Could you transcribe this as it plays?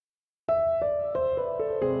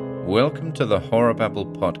Welcome to the Horror Babble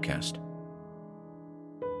podcast.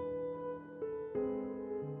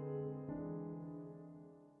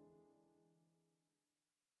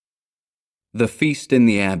 The Feast in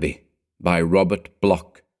the Abbey by Robert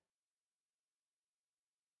Bloch.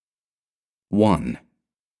 1.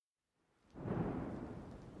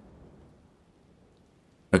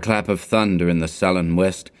 A clap of thunder in the sullen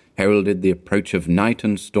west heralded the approach of night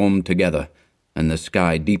and storm together, and the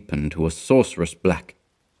sky deepened to a sorcerous black.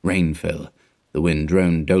 Rain fell, the wind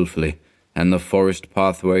droned dolefully, and the forest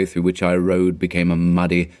pathway through which I rode became a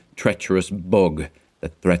muddy, treacherous bog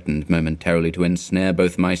that threatened momentarily to ensnare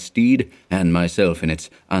both my steed and myself in its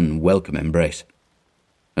unwelcome embrace.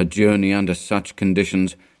 A journey under such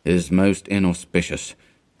conditions is most inauspicious.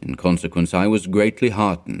 In consequence, I was greatly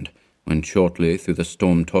heartened when shortly through the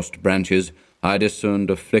storm-tossed branches I discerned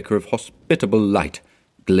a flicker of hospitable light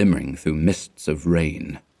glimmering through mists of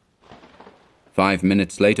rain. 5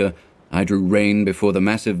 minutes later, I drew rein before the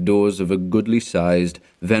massive doors of a goodly-sized,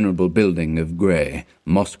 venerable building of grey,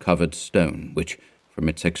 moss-covered stone, which, from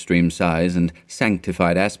its extreme size and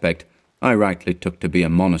sanctified aspect, I rightly took to be a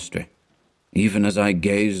monastery. Even as I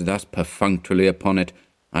gazed thus perfunctorily upon it,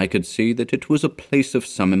 I could see that it was a place of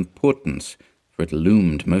some importance, for it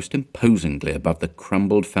loomed most imposingly above the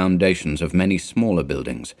crumbled foundations of many smaller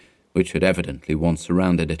buildings, which had evidently once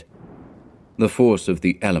surrounded it. The force of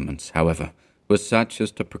the elements, however, was such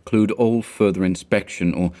as to preclude all further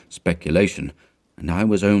inspection or speculation, and I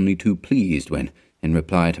was only too pleased when, in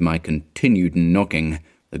reply to my continued knocking,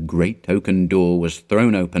 the great oaken door was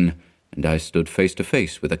thrown open, and I stood face to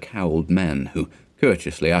face with a cowled man who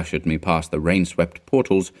courteously ushered me past the rain-swept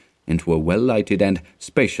portals into a well-lighted and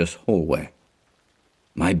spacious hallway.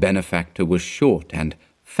 My benefactor was short and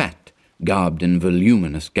fat, garbed in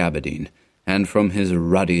voluminous gabardine, and from his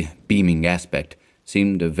ruddy, beaming aspect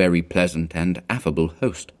seemed a very pleasant and affable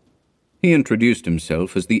host. He introduced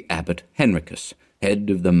himself as the Abbot Henricus, head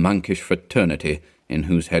of the monkish fraternity in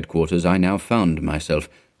whose headquarters I now found myself,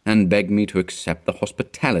 and begged me to accept the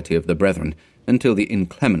hospitality of the brethren until the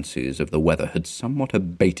inclemencies of the weather had somewhat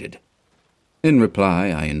abated. In reply,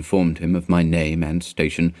 I informed him of my name and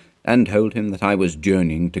station, and told him that I was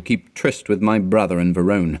journeying to keep tryst with my brother in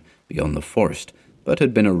Verone, beyond the forest, but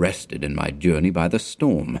had been arrested in my journey by the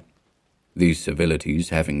storm. These civilities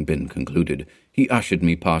having been concluded, he ushered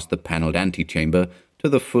me past the panelled antechamber to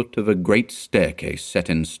the foot of a great staircase set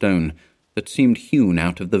in stone that seemed hewn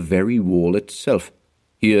out of the very wall itself.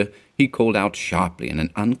 Here he called out sharply in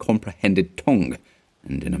an uncomprehended tongue,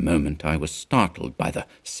 and in a moment I was startled by the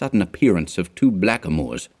sudden appearance of 2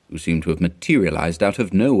 blackamoors, who seemed to have materialized out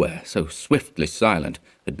of nowhere, so swiftly silent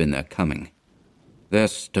had been their coming. Their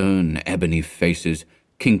stern, ebony faces,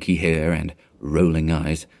 kinky hair, and rolling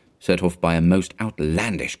eyes, set off by a most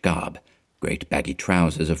outlandish garb, great baggy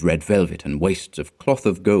trousers of red velvet and waists of cloth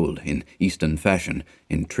of gold in Eastern fashion,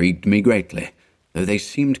 intrigued me greatly, though they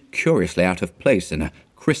seemed curiously out of place in a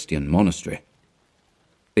Christian monastery.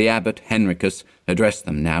 The Abbot Henricus addressed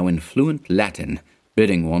them now in fluent Latin,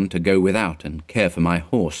 bidding one to go without and care for my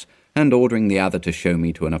horse, and ordering the other to show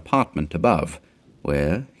me to an apartment above,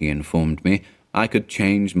 where, he informed me, I could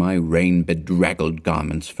change my rain-bedraggled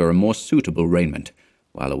garments for a more suitable raiment,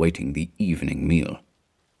 while awaiting the evening meal.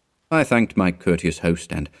 I thanked my courteous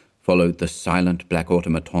host and followed the silent black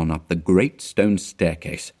automaton up the great stone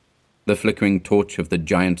staircase. The flickering torch of the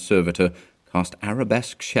giant servitor cast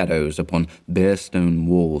arabesque shadows upon bare stone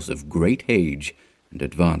walls of great age and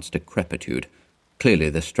advanced decrepitude. Clearly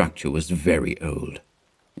the structure was very old.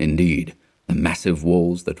 Indeed, the massive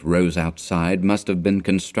walls that rose outside must have been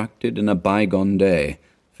constructed in a bygone day,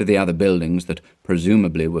 for the other buildings that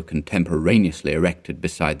presumably were contemporaneously erected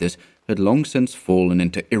beside this had long since fallen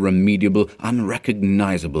into irremediable,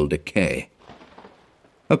 unrecognizable decay.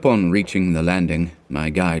 Upon reaching the landing, my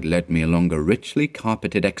guide led me along a richly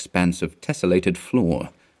carpeted expanse of tessellated floor,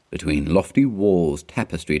 between lofty walls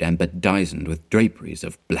tapestried and bedizened with draperies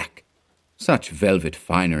of black. Such velvet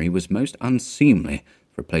finery was most unseemly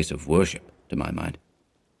for a place of worship, to my mind.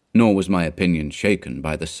 Nor was my opinion shaken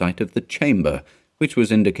by the sight of the chamber, which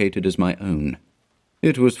was indicated as my own.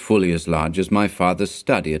 It was fully as large as my father's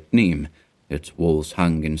study at Nîmes, its walls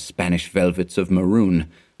hung in Spanish velvets of maroon,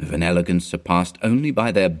 of an elegance surpassed only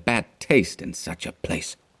by their bad taste in such a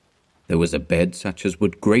place. There was a bed such as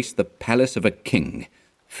would grace the palace of a king.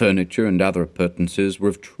 Furniture and other appurtenances were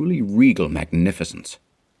of truly regal magnificence.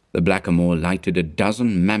 The blackamoor lighted a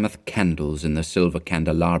dozen mammoth candles in the silver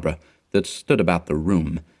candelabra that stood about the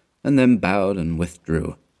room, and then bowed and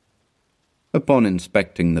withdrew. Upon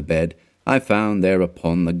inspecting the bed, I found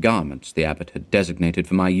thereupon the garments the abbot had designated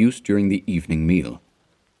for my use during the evening meal.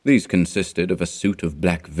 These consisted of a suit of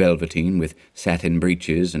black velveteen with satin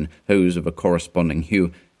breeches and hose of a corresponding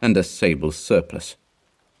hue, and a sable surplice.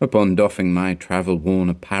 Upon doffing my travel-worn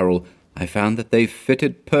apparel, I found that they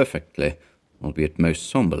fitted perfectly, albeit most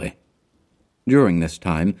sombrely. During this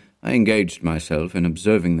time, I engaged myself in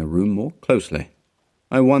observing the room more closely.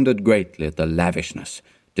 I wondered greatly at the lavishness,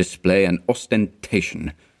 display, and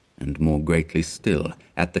ostentation, and more greatly still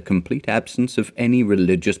at the complete absence of any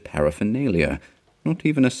religious paraphernalia. Not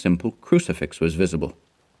even a simple crucifix was visible.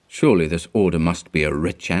 Surely this order must be a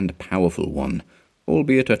rich and powerful one,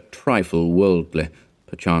 albeit a trifle worldly,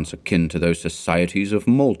 perchance akin to those societies of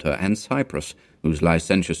Malta and Cyprus, whose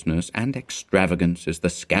licentiousness and extravagance is the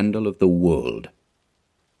scandal of the world.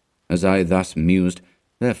 As I thus mused,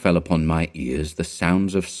 there fell upon my ears the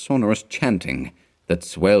sounds of sonorous chanting that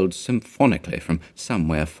swelled symphonically from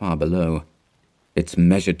somewhere far below. Its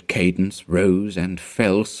measured cadence rose and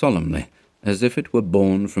fell solemnly, as if it were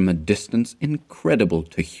borne from a distance incredible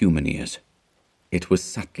to human ears. It was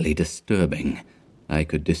subtly disturbing. I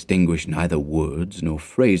could distinguish neither words nor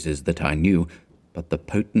phrases that I knew, but the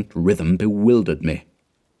potent rhythm bewildered me.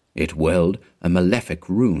 It welled a malefic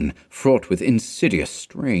rune, fraught with insidious,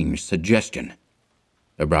 strange suggestion.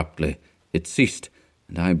 Abruptly it ceased,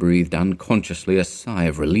 and I breathed unconsciously a sigh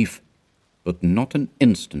of relief. But not an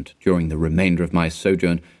instant during the remainder of my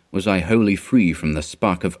sojourn was I wholly free from the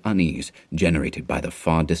spark of unease generated by the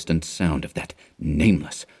far-distant sound of that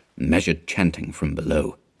nameless, measured chanting from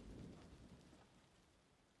below.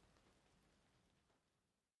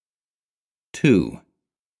 2.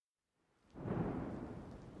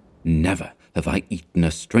 Never have I eaten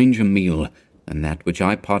a stranger meal than that which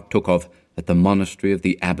I partook of at the monastery of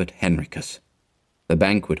the Abbot Henricus. The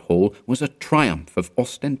banquet hall was a triumph of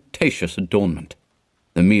ostentatious adornment.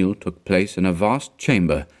 The meal took place in a vast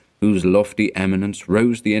chamber whose lofty eminence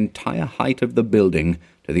rose the entire height of the building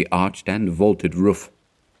to the arched and vaulted roof.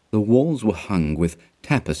 The walls were hung with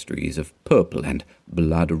tapestries of purple and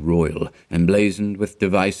blood royal, emblazoned with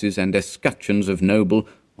devices and escutcheons of noble,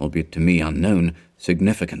 albeit to me unknown,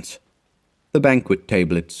 significance. The banquet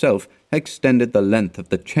table itself extended the length of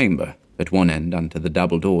the chamber, at one end unto the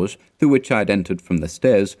double doors through which I had entered from the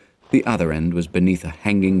stairs. The other end was beneath a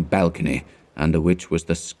hanging balcony, under which was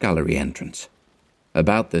the scullery entrance.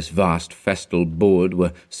 About this vast festal board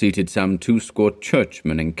were seated some 20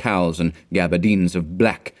 churchmen in cowls and gabardines of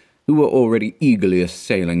black, who were already eagerly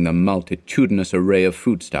assailing the multitudinous array of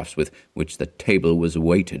foodstuffs with which the table was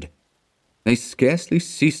weighted. They scarcely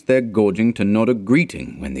ceased their gorging to nod a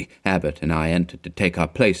greeting when the abbot and I entered to take our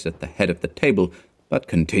place at the head of the table, but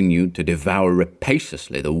continued to devour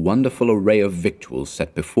rapaciously the wonderful array of victuals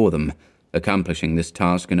set before them, accomplishing this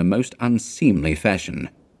task in a most unseemly fashion.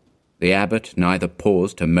 The abbot neither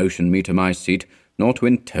paused to motion me to my seat, nor to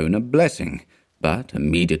intone a blessing, but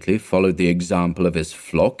immediately followed the example of his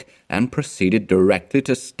flock, and proceeded directly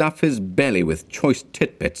to stuff his belly with choice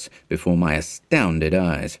titbits before my astounded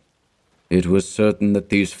eyes. It was certain that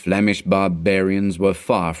these Flemish barbarians were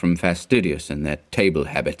far from fastidious in their table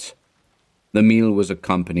habits. The meal was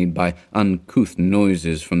accompanied by uncouth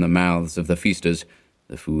noises from the mouths of the feasters.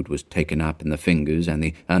 The food was taken up in the fingers, and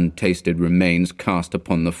the untasted remains cast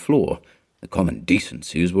upon the floor. The common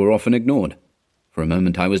decencies were often ignored. For a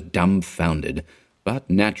moment I was dumbfounded, but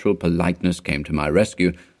natural politeness came to my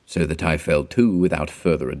rescue, so that I fell to without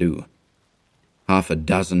further ado. 6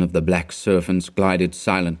 of the black servants glided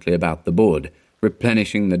silently about the board,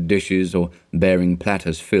 replenishing the dishes or bearing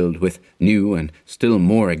platters filled with new and still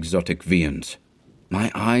more exotic viands.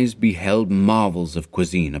 My eyes beheld marvels of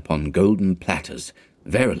cuisine upon golden platters.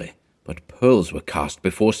 Verily, but pearls were cast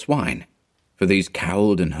before swine. For these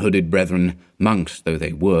cowled and hooded brethren, monks though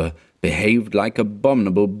they were, behaved like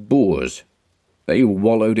abominable boors. They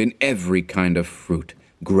wallowed in every kind of fruit,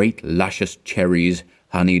 great luscious cherries,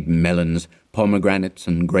 honeyed melons, pomegranates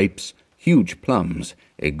and grapes, huge plums,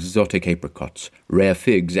 exotic apricots, rare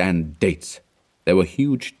figs, and dates. There were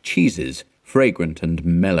huge cheeses, fragrant and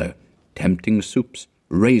mellow, tempting soups,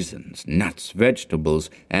 raisins, nuts, vegetables,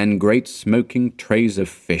 and great smoking trays of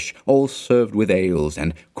fish, all served with ales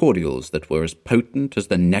and cordials that were as potent as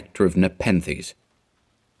the nectar of Nepenthes.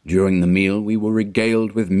 During the meal we were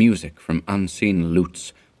regaled with music from unseen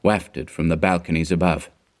lutes, wafted from the balconies above,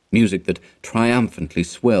 music that triumphantly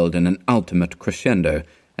swelled in an ultimate crescendo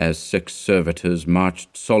as 6 servitors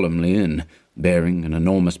marched solemnly in, bearing an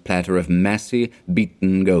enormous platter of massy,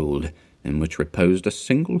 beaten gold, in which reposed a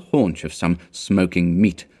single haunch of some smoking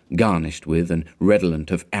meat, garnished with and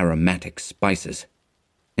redolent of aromatic spices.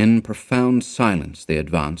 In profound silence they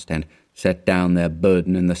advanced and set down their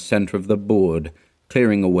burden in the centre of the board,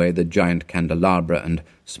 clearing away the giant candelabra and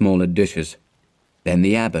smaller dishes. Then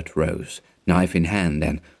the abbot rose, knife in hand,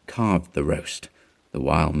 and carved the roast, the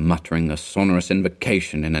while muttering a sonorous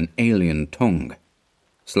invocation in an alien tongue.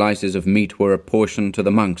 Slices of meat were apportioned to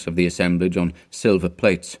the monks of the assemblage on silver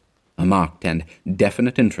plates. A marked and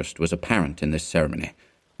definite interest was apparent in this ceremony.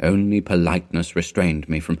 Only politeness restrained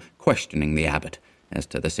me from questioning the abbot as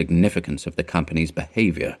to the significance of the company's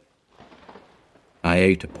behavior. I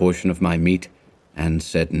ate a portion of my meat and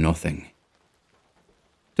said nothing.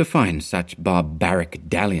 To find such barbaric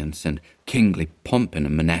dalliance and kingly pomp in a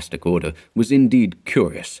monastic order was indeed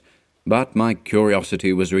curious, but my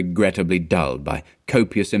curiosity was regrettably dulled by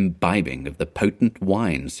copious imbibing of the potent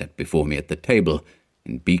wine set before me at the table,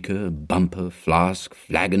 in beaker, bumper, flask,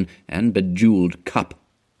 flagon, and bejewelled cup.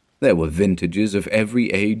 There were vintages of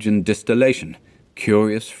every age and distillation,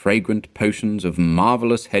 curious fragrant potions of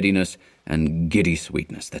marvellous headiness and giddy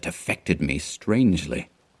sweetness that affected me strangely.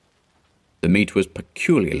 The meat was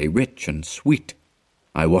peculiarly rich and sweet.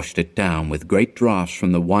 I washed it down with great draughts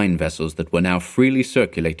from the wine vessels that were now freely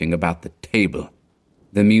circulating about the table.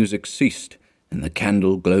 The music ceased, and the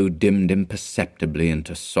candle glow dimmed imperceptibly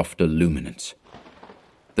into softer luminance.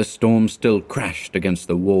 The storm still crashed against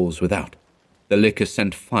the walls without. The liquor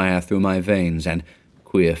sent fire through my veins, and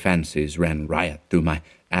queer fancies ran riot through my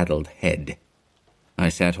addled head. I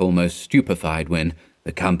sat almost stupefied when,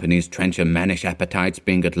 the company's trencher mannish appetites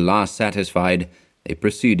being at last satisfied, they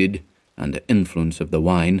proceeded, under influence of the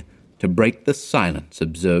wine, to break the silence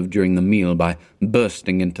observed during the meal by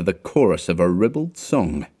bursting into the chorus of a ribald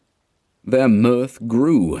song. Their mirth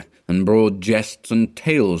grew, and broad jests and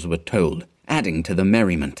tales were told, adding to the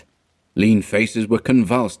merriment. Lean faces were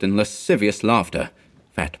convulsed in lascivious laughter,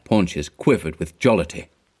 fat paunches quivered with jollity.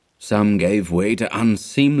 Some gave way to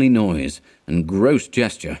unseemly noise and gross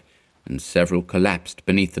gesture, and several collapsed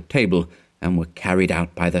beneath the table and were carried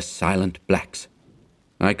out by the silent blacks.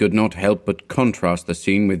 I could not help but contrast the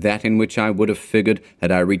scene with that in which I would have figured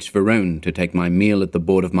had I reached Verone to take my meal at the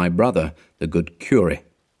board of my brother, the good curé.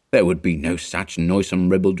 There would be no such noisome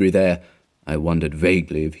ribaldry there. I wondered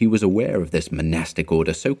vaguely if he was aware of this monastic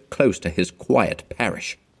order so close to his quiet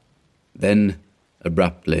parish. Then,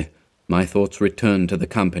 abruptly, my thoughts returned to the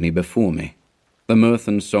company before me. The mirth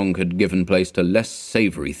and song had given place to less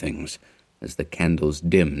savoury things, as the candles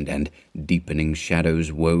dimmed and deepening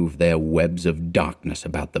shadows wove their webs of darkness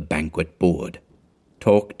about the banquet board.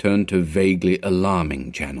 Talk turned to vaguely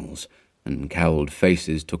alarming channels, and cowled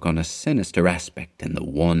faces took on a sinister aspect in the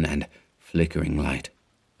wan and flickering light.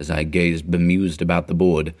 As I gazed bemused about the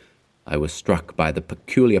board, I was struck by the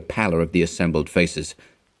peculiar pallor of the assembled faces.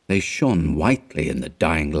 They shone whitely in the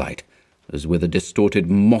dying light, as with a distorted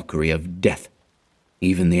mockery of death.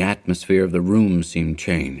 Even the atmosphere of the room seemed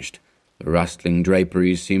changed. The rustling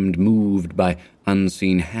draperies seemed moved by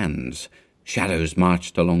unseen hands. Shadows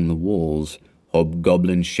marched along the walls.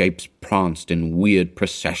 Hobgoblin shapes pranced in weird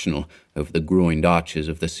processional over the groined arches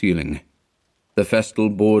of the ceiling. The festal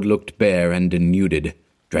board looked bare and denuded.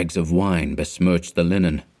 Dregs of wine besmirched the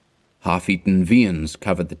linen. Half-eaten viands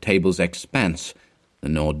covered the table's expanse. The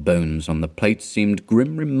gnawed bones on the plates seemed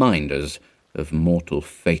grim reminders of mortal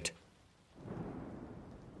fate.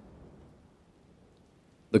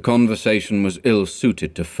 The conversation was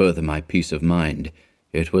ill-suited to further my peace of mind.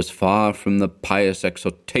 It was far from the pious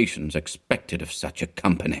exhortations expected of such a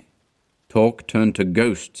company. Talk turned to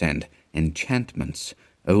ghosts and enchantments.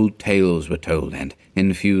 Old tales were told and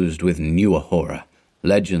infused with newer horror.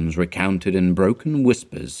 Legends recounted in broken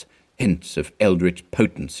whispers. Hints of eldritch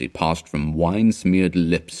potency passed from wine-smeared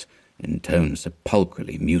lips in tones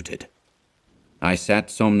sepulchrally muted. I sat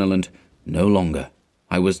somnolent no longer.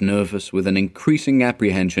 I was nervous with an increasing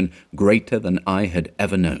apprehension greater than I had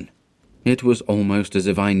ever known. It was almost as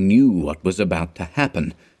if I knew what was about to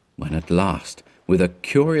happen, when at last, with a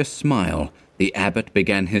curious smile, the abbot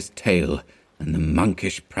began his tale, and the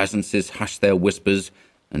monkish presences hushed their whispers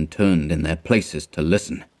and turned in their places to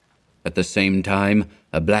listen. At the same time,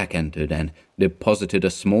 a black entered and deposited a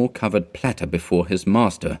small covered platter before his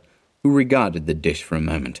master, who regarded the dish for a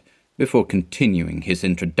moment, before continuing his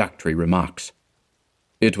introductory remarks.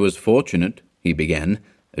 "It was fortunate," he began,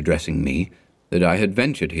 addressing me, "that I had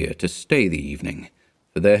ventured here to stay the evening,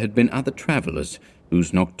 for there had been other travellers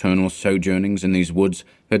whose nocturnal sojournings in these woods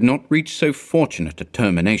had not reached so fortunate a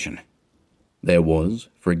termination. There was,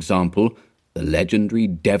 for example, the legendary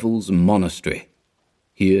Devil's Monastery."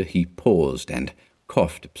 Here he paused and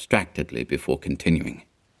coughed abstractedly before continuing.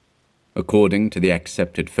 According to the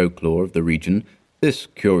accepted folklore of the region, this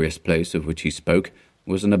curious place of which he spoke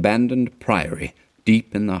was an abandoned priory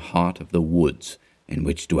deep in the heart of the woods, in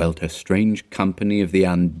which dwelt a strange company of the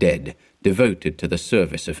undead, devoted to the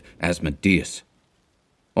service of Asmodeus.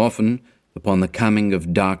 Often, Upon the coming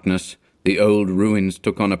of darkness, the old ruins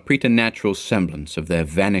took on a preternatural semblance of their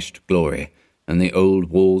vanished glory, and the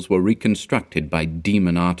old walls were reconstructed by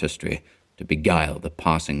demon artistry to beguile the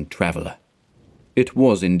passing traveller. It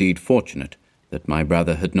was indeed fortunate that my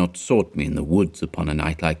brother had not sought me in the woods upon a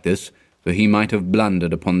night like this, for he might have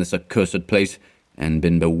blundered upon this accursed place and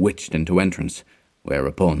been bewitched into entrance,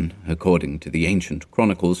 whereupon, according to the ancient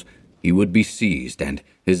chronicles, he would be seized and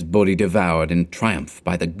his body devoured in triumph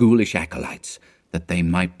by the ghoulish acolytes, that they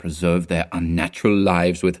might preserve their unnatural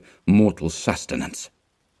lives with mortal sustenance.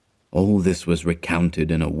 All this was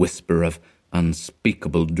recounted in a whisper of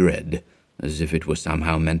unspeakable dread, as if it were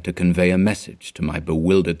somehow meant to convey a message to my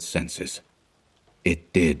bewildered senses.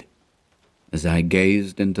 It did. As I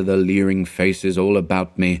gazed into the leering faces all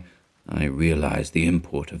about me, I realized the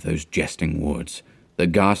import of those jesting words, the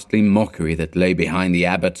ghastly mockery that lay behind the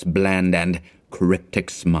abbot's bland and cryptic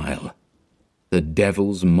smile. The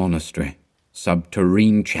devil's monastery,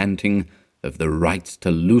 subterrene chanting of the rites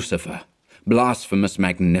to Lucifer, blasphemous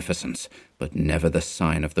magnificence, but never the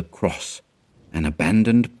sign of the cross, an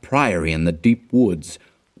abandoned priory in the deep woods,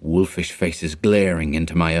 wolfish faces glaring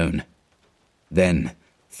into my own. Then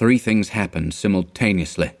 3 things happened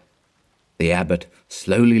simultaneously. The abbot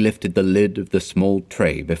slowly lifted the lid of the small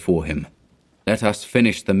tray before him. "Let us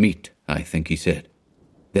finish the meat," I think he said.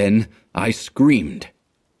 Then I screamed.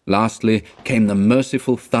 Lastly came the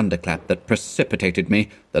merciful thunderclap that precipitated me,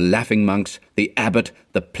 the laughing monks, the abbot,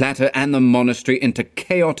 the platter, and the monastery into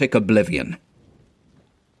chaotic oblivion.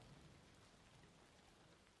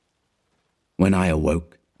 When I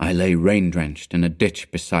awoke, I lay rain-drenched in a ditch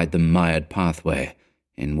beside the mired pathway,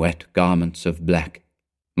 in wet garments of black.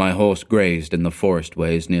 My horse grazed in the forest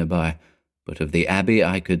ways nearby, but of the Abbey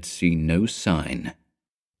I could see no sign.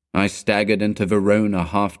 I staggered into Verona a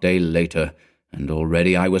half-day later, and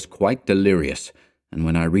already I was quite delirious, and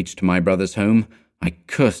when I reached my brother's home, I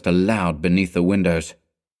cursed aloud beneath the windows.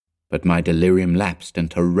 But my delirium lapsed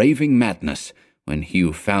into raving madness when he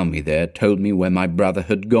who found me there told me where my brother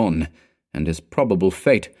had gone, and his probable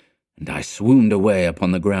fate, and I swooned away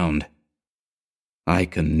upon the ground. I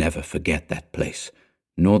can never forget that place,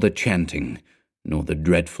 nor the chanting, nor the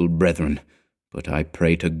dreadful brethren, but I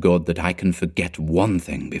pray to God that I can forget one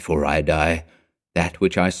thing before I die, that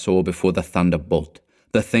which I saw before the thunderbolt,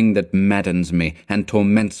 the thing that maddens me and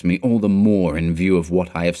torments me all the more in view of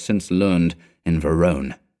what I have since learned in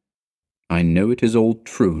Verona. I know it is all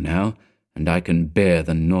true now, and I can bear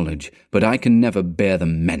the knowledge, but I can never bear the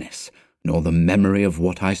menace, nor the memory of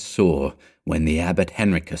what I saw when the abbot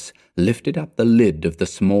Henricus lifted up the lid of the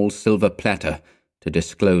small silver platter to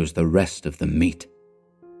disclose the rest of the meat.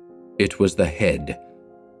 It was the head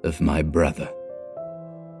of my brother.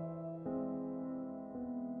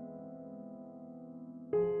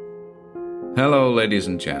 Hello ladies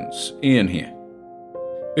and gents, Ian here.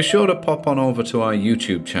 Be sure to pop on over to our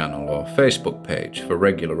YouTube channel or Facebook page for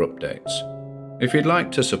regular updates. If you'd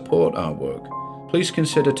like to support our work, please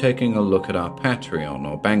consider taking a look at our Patreon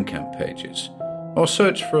or Bandcamp pages, or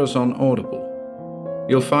search for us on Audible.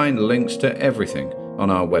 You'll find links to everything on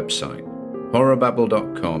our website,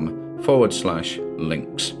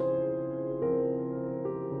 horrorbabble.com/links.